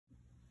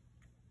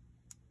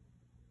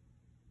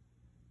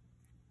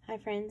Hi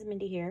friends,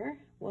 Mindy here.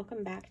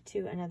 Welcome back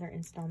to another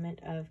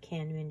installment of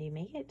Can Mindy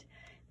Make It?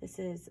 This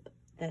is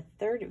the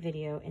third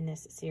video in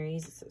this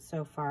series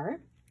so far.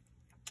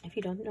 If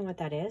you don't know what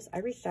that is, I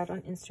reached out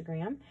on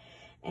Instagram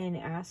and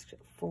asked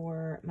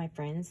for my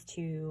friends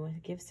to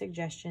give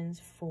suggestions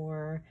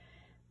for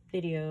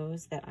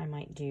videos that I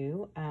might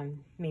do,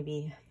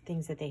 maybe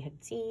things that they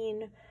had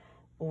seen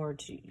or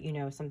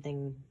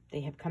something they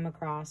have come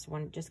across,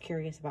 just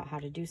curious about how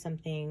to do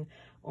something,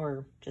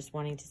 or just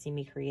wanting to see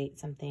me create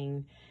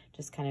something,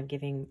 just kind of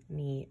giving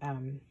me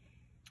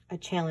a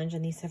challenge.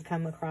 And these have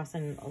come across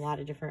in a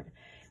lot of different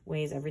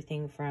ways,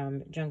 everything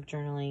from junk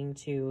journaling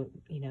to,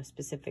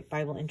 specific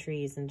Bible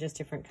entries and just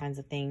different kinds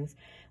of things,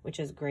 which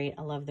is great.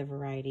 I love the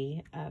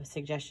variety of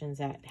suggestions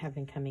that have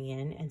been coming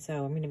in. And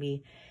so I'm going to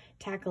be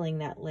tackling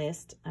that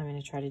list. I'm going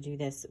to try to do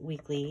this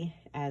weekly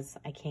as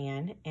I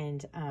can.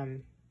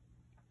 And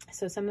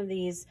so some of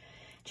these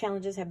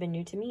challenges have been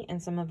new to me,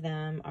 and some of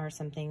them are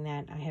something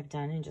that I have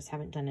done and just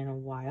haven't done in a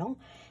while.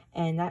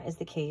 And that is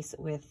the case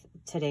with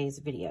today's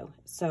video.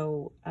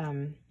 So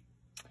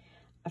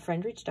a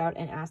friend reached out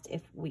and asked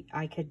if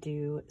I could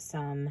do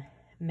some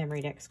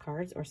Memorydex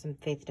cards or some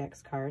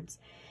Faithdex cards.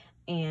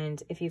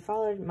 And if you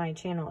followed my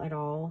channel at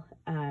all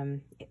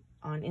on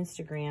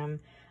Instagram,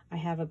 I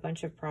have a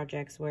bunch of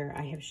projects where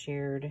I have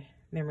shared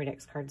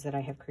Memorydex cards that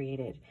I have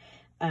created.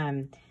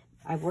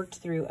 I worked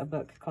through a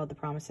book called The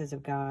Promises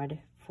of God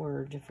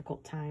for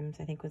Difficult Times,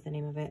 I think was the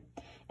name of it.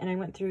 And I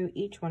went through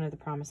each one of the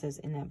promises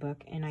in that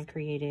book and I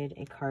created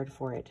a card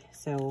for it.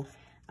 So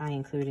I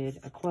included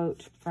a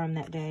quote from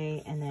that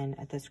day and then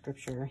the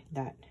scripture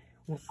that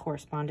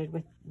corresponded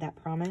with that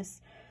promise.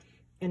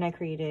 And I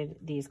created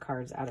these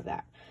cards out of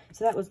that.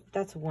 So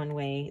that's one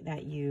way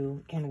that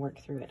you can work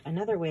through it.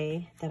 Another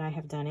way that I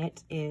have done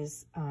it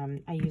is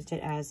I used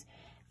it as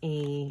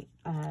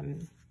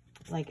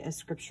like a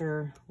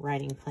scripture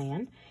writing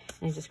plan,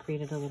 and I just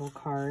created a little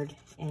card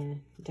and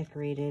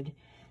decorated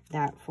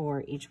that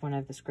for each one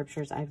of the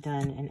scriptures. I've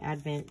done an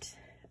Advent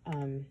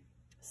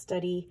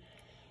study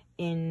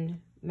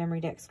in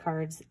Memorydex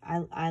cards.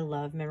 I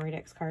love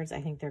Memorydex cards.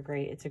 I think they're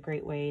great. It's a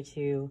great way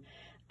to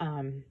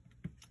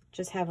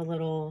just have a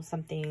little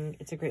something.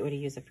 It's a great way to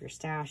use up your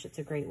stash. It's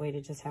a great way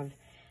to just have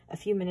a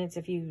few minutes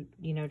if you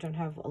don't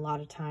have a lot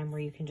of time,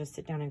 where you can just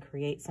sit down and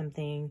create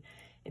something.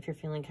 If you're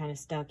feeling kind of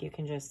stuck, you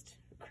can just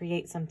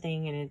create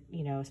something, and it,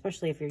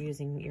 especially if you're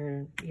using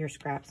your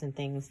scraps and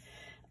things,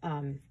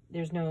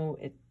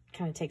 it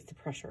kind of takes the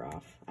pressure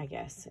off, I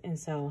guess. And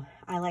so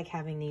I like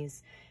having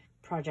these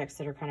projects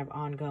that are kind of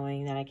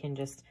ongoing, that I can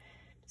just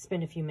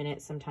spend a few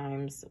minutes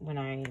sometimes when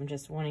I am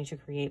just wanting to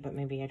create, but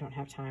maybe I don't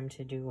have time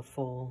to do a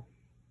full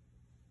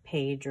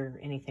page or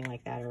anything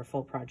like that, or a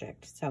full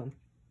project. So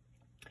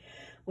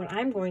what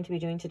I'm going to be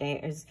doing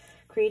today is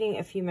creating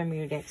a few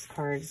Memorydex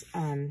cards.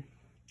 I'm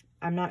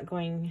not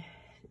going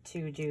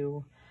to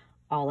do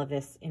all of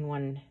this in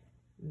one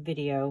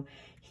video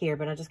here,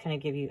 but I'll just kind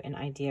of give you an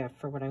idea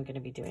for what I'm going to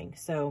be doing.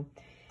 So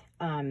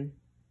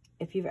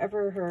if you've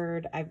ever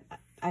heard,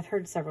 I've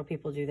heard several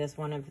people do this.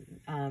 One of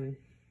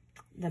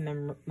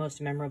the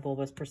most memorable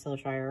was Priscilla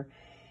Schreier,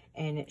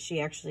 and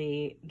she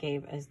actually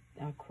gave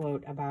a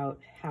quote about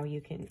how you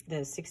can,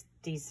 the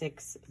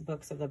 66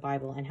 books of the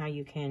Bible, and how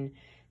you can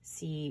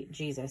see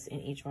Jesus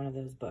in each one of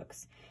those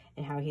books,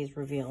 and how he's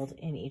revealed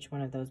in each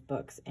one of those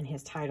books, and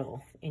his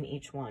title in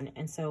each one.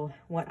 And so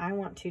what I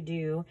want to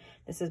do,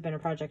 this has been a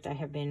project I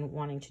have been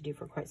wanting to do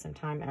for quite some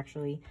time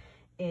actually,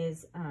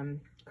 is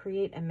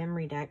create a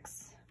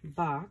Memorydex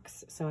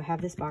box. So I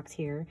have this box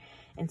here,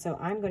 and so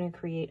I'm going to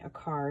create a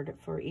card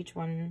for each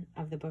one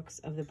of the books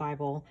of the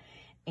Bible,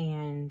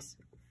 and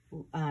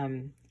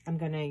I'm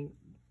going to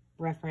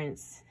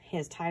reference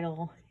his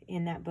title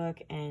in that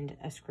book and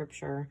a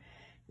scripture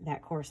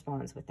that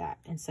corresponds with that.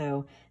 And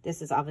so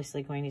this is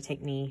obviously going to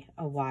take me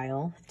a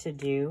while to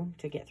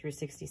get through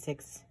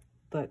 66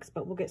 books,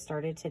 but we'll get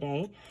started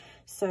today.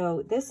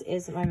 So this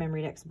is my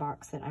Memorydex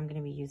box that I'm going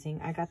to be using.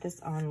 I got this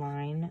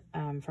online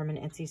from an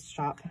Etsy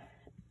shop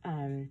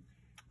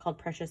called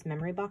Precious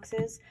Memory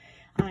Boxes.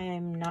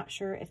 I'm not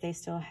sure if they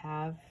still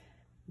have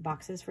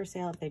boxes for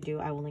sale. If they do,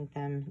 I will link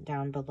them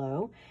down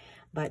below.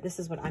 But this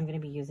is what I'm going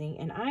to be using.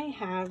 And I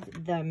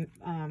have the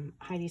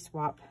Heidi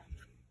Swap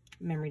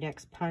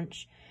Memorydex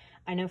Punch.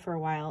 I know for a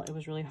while it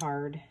was really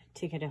hard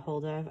to get a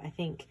hold of. I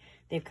think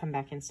they've come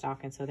back in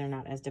stock, and so they're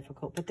not as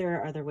difficult. But there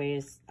are other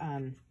ways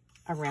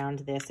around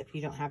this. If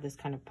you don't have this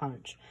kind of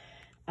punch,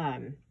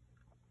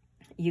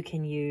 you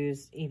can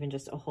use even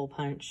just a hole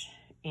punch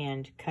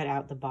and cut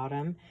out the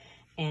bottom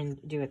and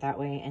do it that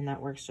way, and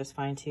that works just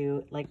fine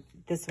too. Like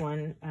this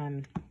one,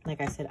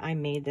 like I said, I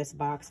made this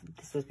box.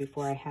 This was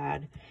before I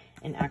had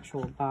an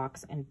actual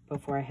box and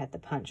before I had the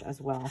punch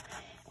as well.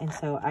 And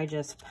so I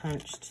just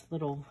punched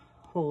little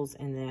holes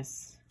in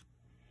this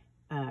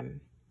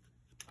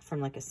from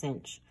like a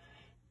cinch,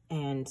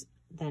 and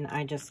then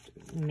I just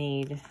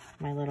made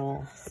my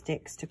little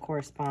sticks to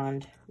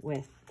correspond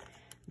with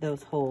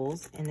those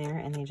holes in there,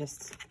 and they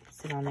just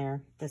sit on there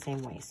the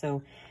same way.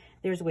 So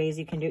there's ways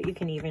you can do it. You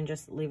can even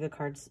just leave the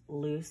cards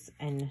loose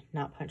and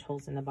not punch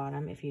holes in the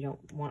bottom if you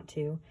don't want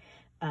to.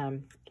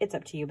 It's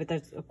up to you, but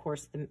there's, of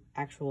course, the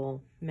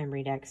actual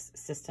Memorydex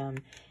system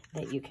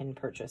that you can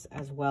purchase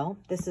as well.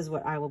 This is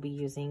what I will be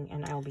using,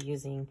 and I will be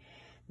using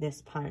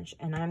this punch.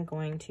 And I'm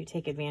going to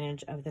take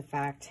advantage of the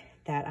fact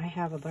that I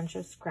have a bunch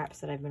of scraps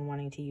that I've been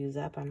wanting to use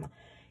up. I'm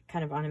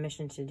kind of on a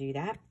mission to do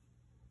that.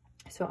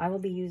 So I will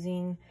be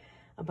using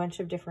a bunch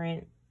of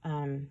different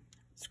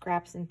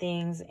scraps and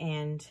things,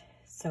 and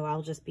so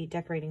I'll just be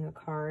decorating a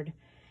card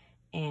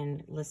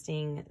and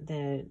listing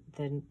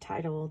the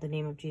title, the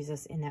name of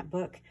Jesus in that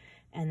book,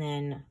 and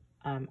then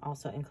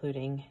also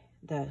including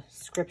the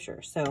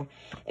scripture. So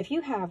if you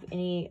have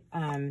any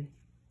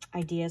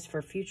ideas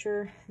for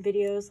future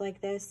videos like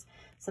this,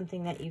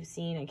 something that you've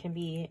seen, it can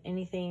be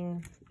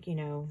anything, you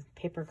know,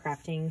 paper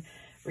crafting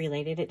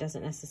related. It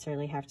doesn't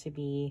necessarily have to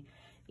be,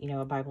 you know,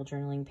 a Bible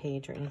journaling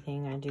page or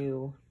anything. I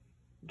do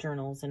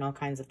journals and all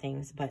kinds of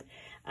things, but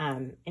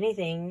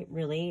anything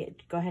really,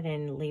 go ahead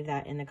and leave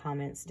that in the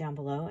comments down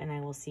below, and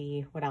I will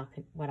see what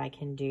I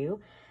can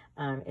do.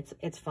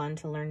 It's fun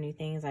to learn new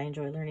things. I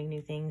enjoy learning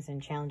new things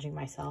and challenging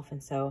myself,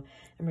 and so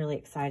I'm really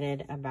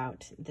excited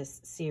about this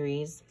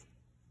series,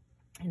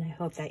 and I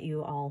hope that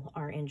you all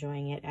are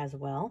enjoying it as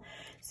well.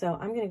 So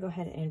I'm going to go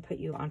ahead and put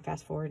you on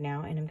fast forward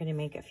now, and I'm going to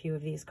make a few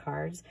of these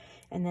cards,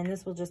 and then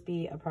this will just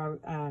be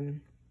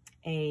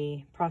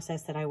a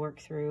process that I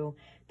work through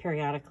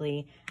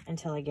periodically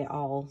until I get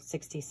all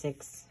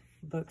 66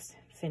 books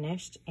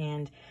finished.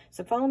 And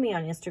so follow me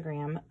on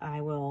Instagram.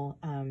 I will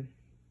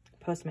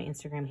post my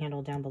Instagram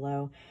handle down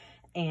below,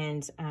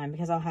 and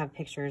because I'll have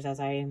pictures as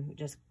I'm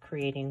just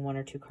creating 1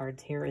 or 2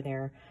 cards here or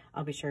there,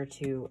 I'll be sure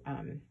to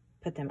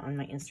put them on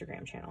my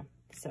Instagram channel.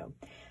 So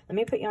let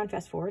me put you on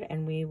fast forward,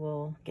 and we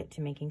will get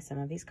to making some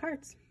of these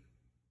cards.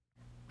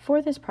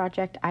 For this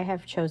project, I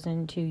have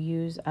chosen to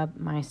use up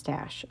my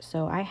stash.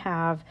 So I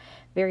have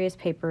various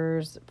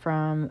papers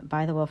from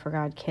By the Will for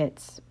God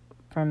kits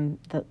from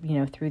the, you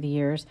know, through the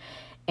years,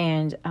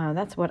 and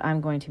that's what I'm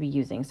going to be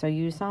using. So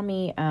you saw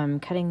me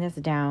cutting this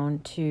down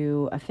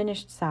to a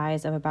finished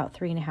size of about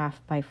 3.5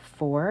 by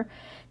 4.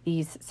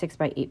 These 6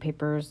 by 8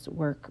 papers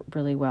work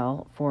really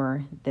well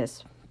for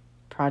this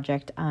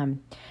project. I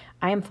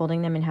am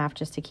folding them in half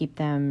just to keep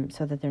them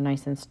so that they're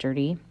nice and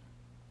sturdy.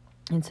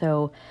 And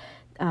so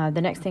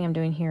the next thing I'm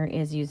doing here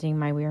is using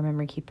my We Are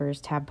Memory Keepers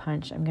tab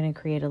punch. I'm going to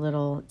create a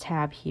little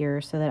tab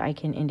here so that I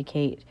can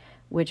indicate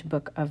which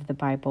book of the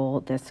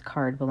Bible this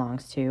card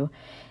belongs to.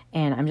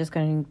 And I'm just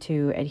going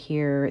to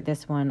adhere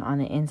this one on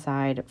the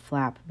inside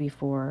flap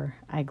before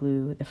I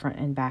glue the front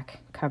and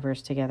back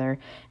covers together.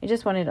 I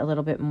just wanted a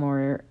little bit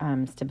more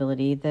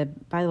stability. The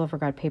By the Will for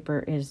God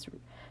paper is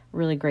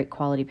really great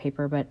quality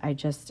paper, but I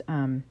just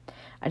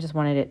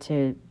wanted it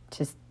to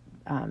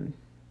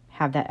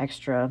have that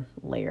extra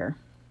layer.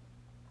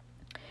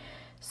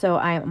 So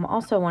I'm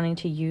also wanting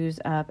to use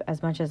up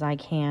as much as I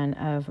can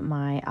of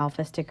my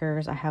alpha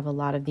stickers. I have a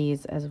lot of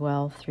these as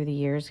well through the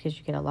years because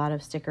you get a lot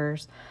of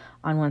stickers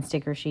on one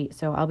sticker sheet.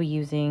 So I'll be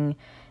using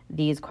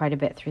these quite a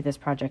bit through this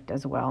project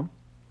as well.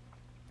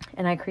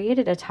 And I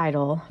created a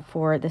title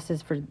for, this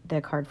is for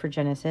the card for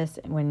Genesis,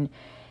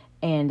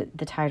 and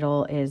the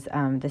title is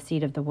The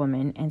Seed of the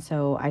Woman. And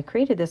so I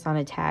created this on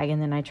a tag,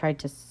 and then I tried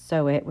to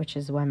sew it, which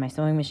is why my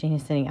sewing machine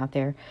is sitting out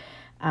there.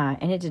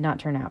 And it did not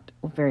turn out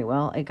very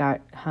well. It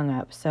got hung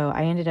up. So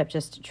I ended up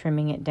just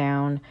trimming it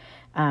down.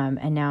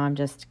 And now I'm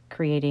just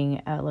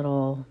creating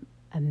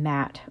a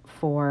mat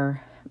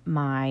for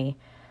my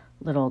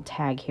little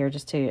tag here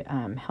just to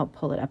help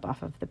pull it up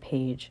off of the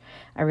page.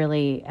 I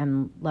really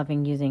am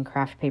loving using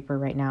craft paper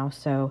right now.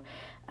 So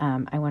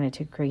I wanted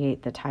to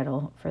create the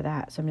title for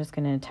that. So I'm just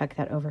going to tuck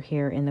that over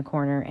here in the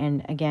corner.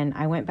 And again,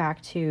 I went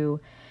back to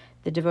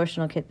the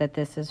devotional kit that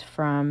this is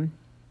from,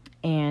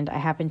 and I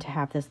happen to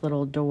have this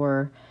little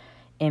door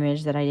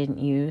image that I didn't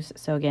use.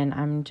 So again,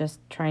 I'm just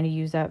trying to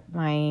use up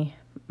my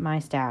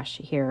stash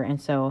here.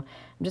 And so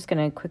I'm just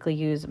going to quickly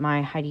use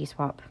my Heidi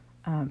Swap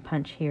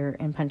punch here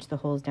and punch the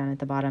holes down at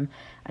the bottom.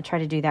 I try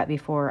to do that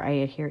before I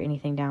adhere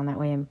anything down. That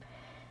way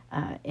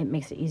it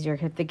makes it easier.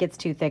 If it gets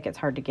too thick, it's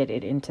hard to get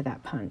it into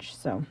that punch.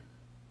 So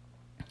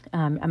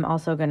I'm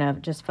also going to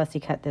just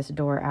fussy cut this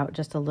door out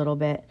just a little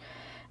bit.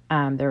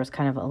 There was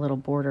kind of a little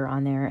border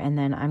on there, and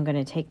then I'm going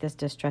to take this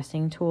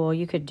distressing tool.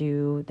 You could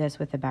do this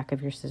with the back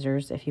of your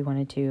scissors if you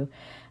wanted to,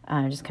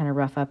 just kind of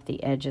rough up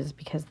the edges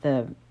because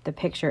the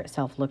picture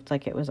itself looked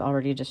like it was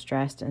already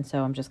distressed, and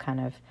so I'm just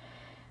kind of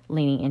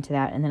leaning into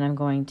that. And then I'm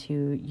going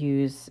to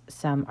use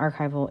some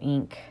archival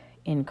ink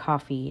in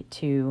coffee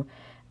to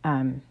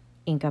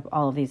ink up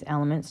all of these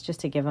elements just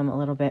to give them a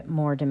little bit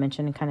more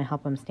dimension and kind of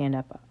help them stand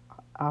up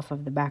off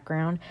of the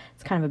background.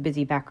 It's kind of a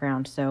busy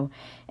background, so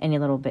any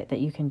little bit that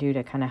you can do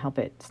to kind of help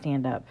it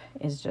stand up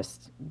is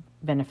just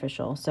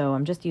beneficial. So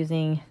I'm just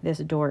using this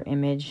door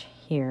image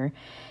here.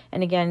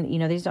 And again, you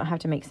know, these don't have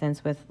to make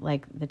sense with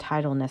like the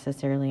title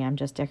necessarily. I'm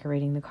just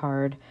decorating the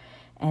card.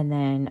 And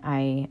then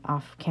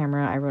off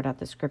camera, I wrote out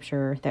the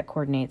scripture that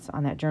coordinates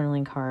on that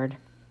journaling card,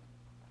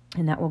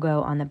 and that will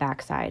go on the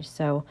back side.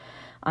 So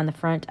On the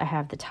front, I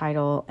have the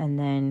title, and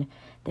then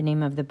the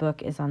name of the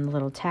book is on the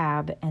little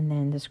tab, and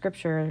then the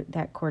scripture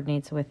that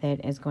coordinates with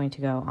it is going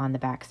to go on the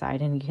back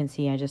side. And you can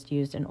see I just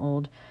used an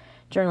old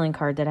journaling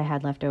card that I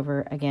had left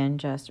over. Again,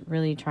 just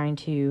really trying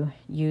to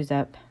use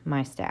up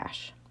my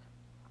stash.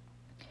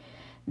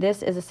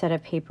 This is a set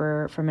of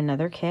paper from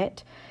another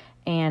kit,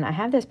 and I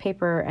have this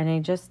paper, and I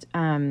just,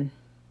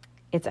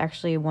 it's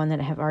actually one that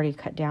I have already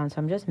cut down, so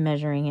I'm just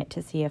measuring it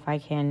to see if I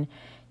can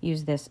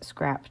use this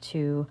scrap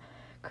to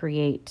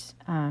create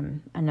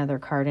another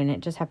card, and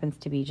it just happens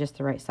to be just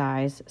the right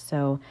size,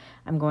 so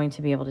I'm going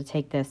to be able to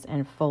take this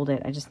and fold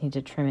it. I just need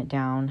to trim it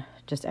down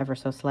just ever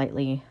so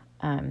slightly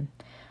on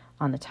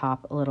the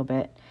top a little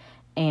bit,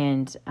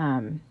 and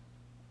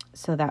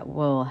so that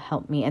will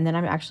help me. And then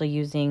I'm actually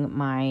using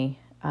my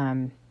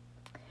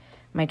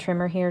my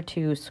trimmer here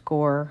to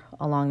score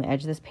along the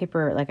edge. This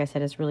paper, like I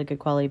said, is really good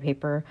quality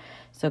paper,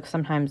 so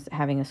sometimes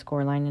having a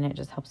score line in it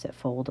just helps it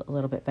fold a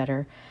little bit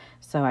better.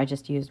 So I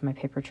just used my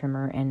paper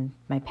trimmer and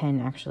my pen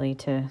actually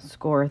to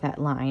score that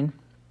line.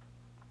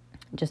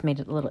 It just made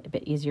it a little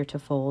bit easier to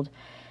fold.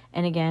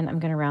 And again, I'm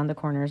going to round the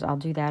corners. I'll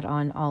do that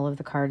on all of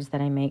the cards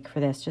that I make for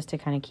this, just to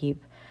kind of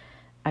keep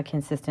a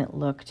consistent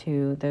look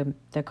to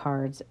the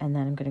cards. And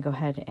then I'm going to go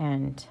ahead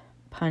and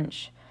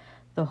punch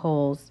the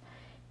holes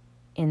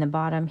in the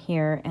bottom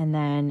here, and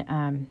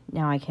then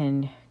now I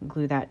can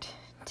glue that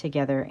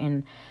together.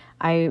 And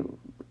I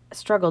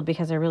struggled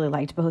because I really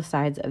liked both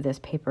sides of this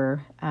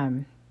paper,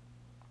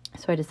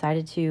 so I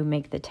decided to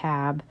make the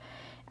tab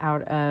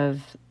out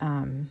of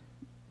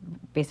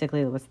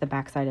basically what's the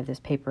back side of this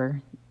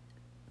paper,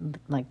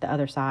 like the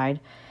other side,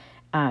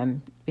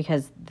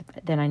 because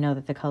then I know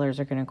that the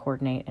colors are going to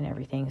coordinate and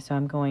everything. So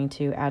I'm going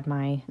to add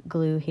my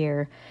glue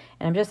here,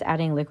 and I'm just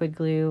adding liquid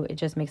glue. It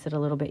just makes it a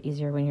little bit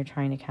easier when you're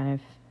trying to kind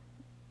of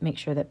make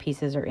sure that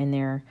pieces are in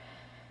there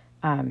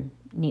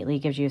neatly.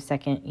 Gives you a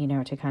second, you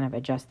know, to kind of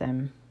adjust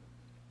them.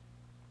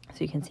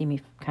 So you can see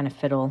me kind of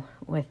fiddle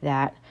with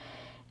that.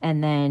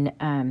 And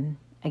then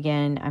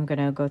again, I'm going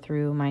to go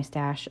through my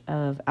stash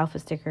of alpha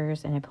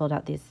stickers, and I pulled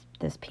out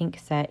this pink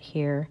set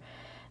here,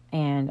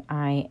 and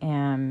I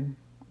am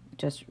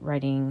just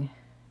writing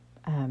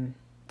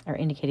or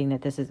indicating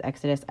that this is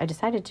Exodus. I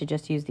decided to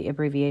just use the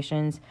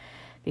abbreviations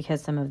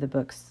because some of the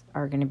books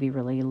are going to be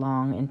really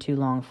long and too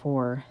long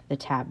for the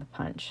tab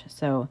punch.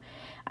 So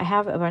I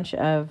have a bunch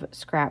of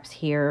scraps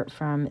here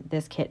from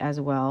this kit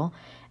as well,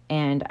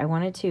 and I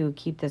wanted to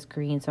keep this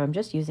green, so I'm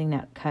just using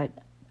that cut,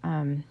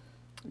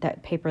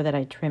 that paper that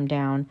I trimmed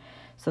down,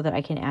 so that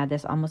I can add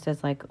this almost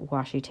as like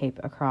washi tape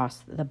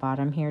across the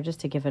bottom here, just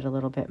to give it a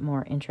little bit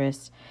more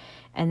interest.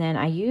 And then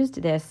I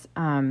used this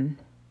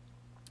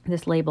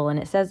this label, and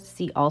it says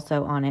 "See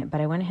Also" on it,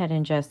 but I went ahead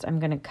and I'm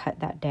going to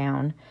cut that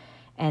down,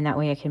 and that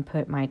way I can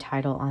put my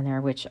title on there,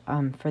 which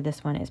for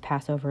this one is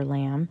Passover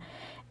Lamb.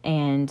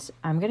 And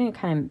I'm going to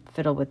kind of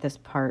fiddle with this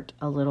part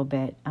a little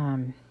bit.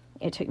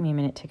 It took me a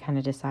minute to kind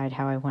of decide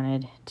how I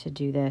wanted to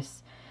do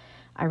this.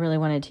 I really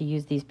wanted to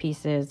use these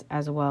pieces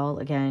as well.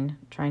 Again,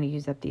 trying to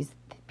use up these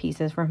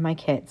pieces from my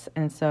kits.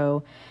 And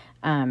so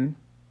there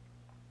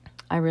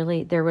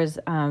was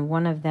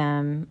one of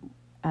them,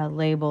 a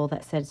label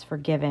that says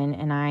 "Forgiven,"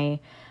 and I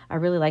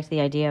really liked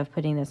the idea of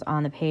putting this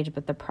on the page,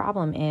 but the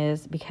problem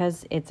is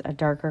because it's a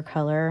darker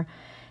color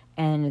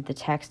and the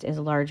text is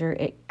larger,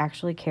 it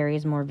actually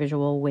carries more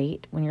visual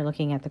weight when you're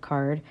looking at the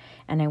card,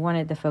 and I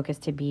wanted the focus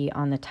to be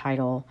on the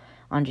title,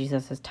 on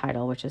Jesus's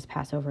title, which is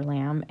Passover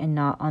Lamb, and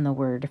not on the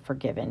word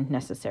forgiven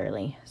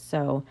necessarily.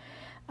 So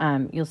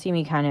you'll see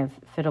me kind of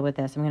fiddle with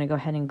this. I'm going to go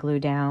ahead and glue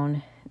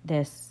down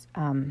this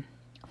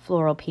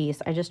floral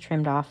piece. I just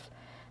trimmed off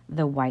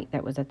the white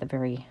that was at the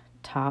very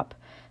top,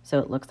 so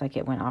it looks like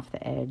it went off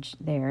the edge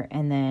there.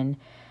 And then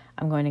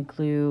I'm going to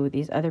glue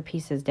these other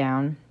pieces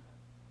down,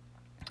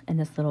 and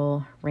this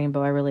little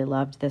rainbow, I really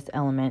loved this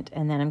element.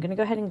 And then I'm going to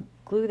go ahead and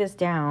glue this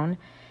down.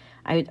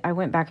 I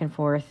went back and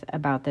forth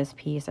about this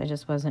piece. I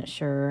just wasn't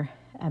sure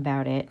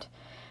about it.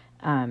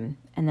 And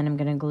then I'm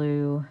going to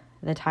glue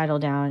the title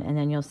down, and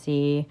then you'll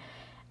see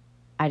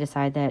I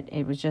decided that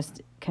it was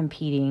just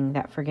competing,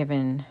 that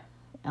forgiven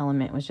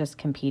element was just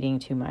competing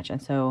too much.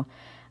 And so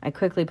I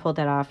quickly pulled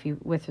that off.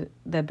 With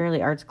the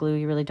Barely Arts glue,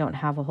 you really don't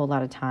have a whole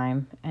lot of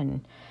time.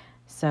 And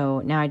so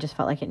now I just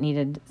felt like it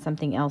needed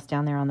something else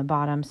down there on the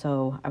bottom.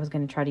 So I was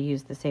going to try to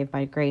use the Saved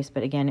by Grace,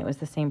 but again, it was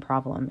the same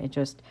problem. It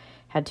just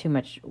had too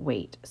much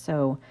weight.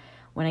 So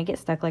when I get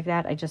stuck like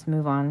that, I just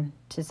move on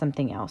to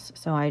something else.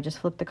 So I just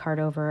flipped the card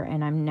over,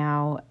 and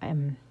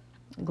I'm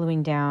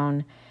gluing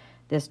down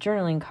this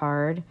journaling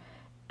card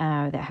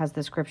that has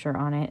the scripture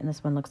on it. And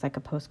this one looks like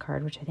a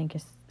postcard, which I think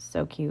is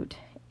so cute.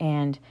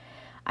 And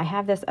I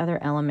have this other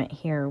element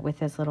here with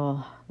this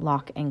little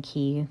lock and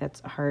key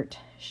that's heart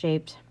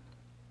shaped.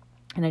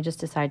 And I just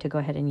decided to go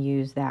ahead and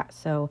use that.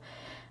 So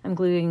I'm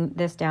gluing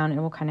this down, and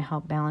it will kind of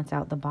help balance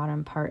out the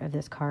bottom part of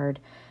this card,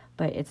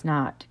 but it's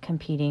not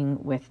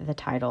competing with the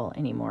title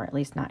anymore, at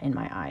least not in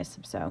my eyes.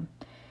 So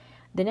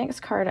the next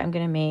card I'm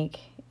going to make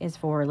is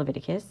for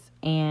Leviticus,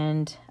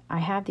 and I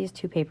have these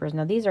two papers.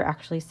 Now these are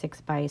actually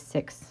 6 by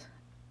 6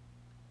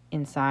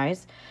 in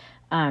size.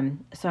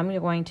 So I'm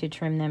going to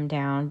trim them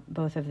down,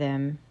 both of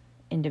them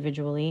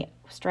individually.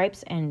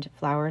 Stripes and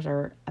flowers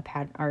are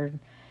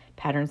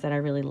patterns that I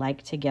really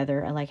like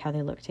together. I like how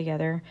they look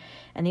together.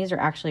 And these are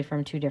actually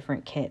from 2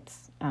 different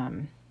kits.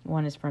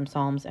 One is from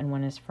Psalms and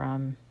one is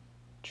from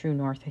True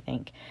North, I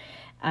think.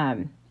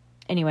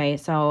 Anyway,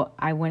 so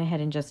I went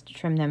ahead and just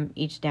trimmed them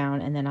each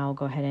down, and then I'll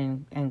go ahead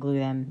and glue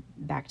them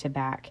back to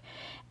back.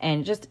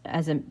 And just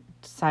as a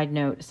side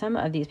note, some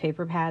of these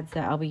paper pads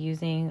that I'll be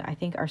using, I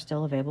think are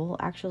still available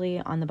actually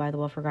on the By the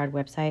Well for God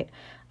website.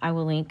 I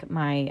will link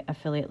my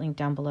affiliate link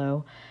down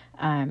below.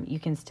 You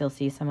can still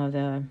see some of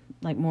the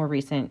more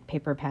recent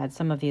paper pads.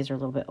 Some of these are a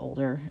little bit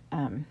older.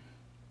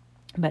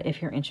 But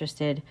if you're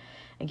interested,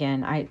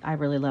 again, I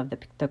really love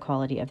the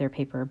quality of their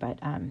paper, but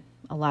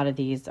a lot of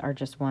these are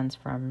just ones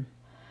from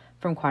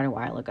quite a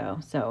while ago.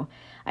 So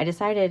I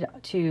decided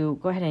to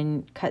go ahead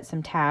and cut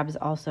some tabs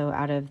also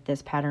out of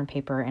this pattern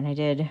paper, and I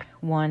did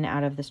one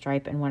out of the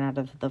stripe and one out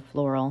of the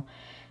floral,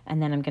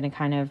 and then I'm going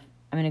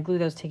to glue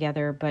those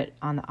together, but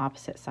on the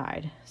opposite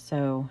side.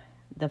 So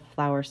the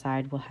flower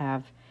side will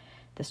have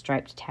the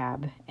striped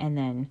tab, and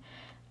then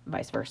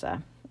vice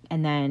versa.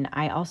 And then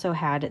I also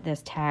had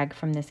this tag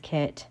from this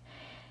kit,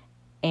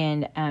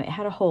 and it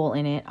had a hole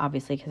in it,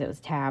 obviously, because it was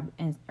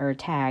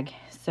tag.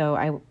 So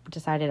I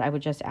decided I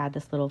would just add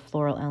this little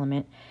floral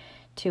element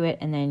to it,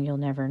 and then you'll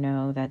never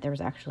know that there was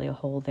actually a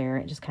hole there.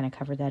 It just kind of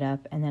covered that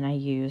up. And then I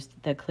used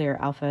the clear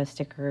alpha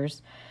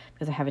stickers,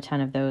 because I have a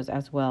ton of those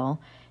as well,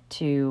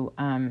 to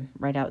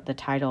write out the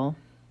title,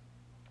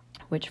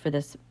 which for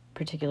this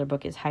particular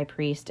book is High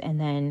Priest. And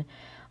then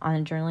on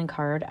the journaling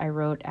card, I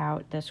wrote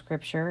out the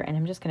scripture, and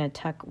I'm just going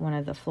to tuck one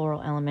of the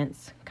floral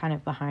elements kind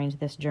of behind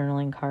this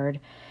journaling card.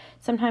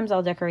 Sometimes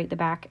I'll decorate the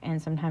back,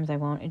 and sometimes I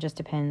won't. It just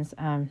depends.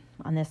 On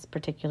this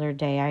particular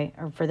day,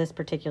 or for this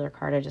particular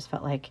card, I just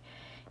felt like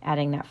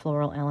adding that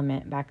floral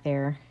element back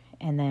there,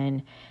 and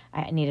then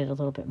I needed a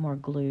little bit more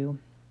glue.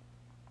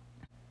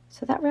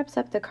 So that wraps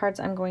up the cards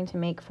I'm going to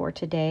make for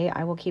today.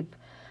 I will keep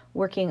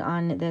working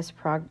on this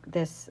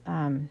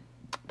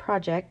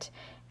project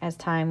as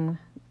time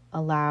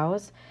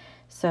allows.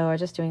 So I'm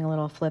just doing a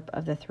little flip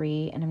of the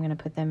 3, and I'm going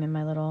to put them in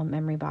my little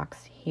memory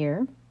box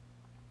here.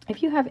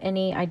 If you have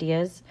any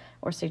ideas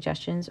or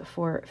suggestions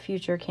for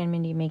future Can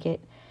Mindy Make It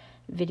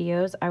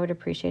videos, I would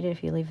appreciate it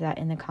if you leave that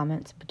in the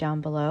comments down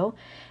below.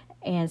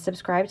 And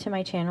subscribe to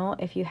my channel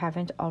if you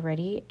haven't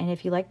already. And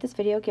if you like this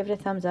video, give it a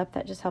thumbs up.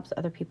 That just helps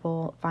other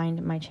people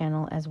find my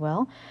channel as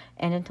well.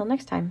 And until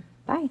next time,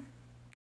 bye.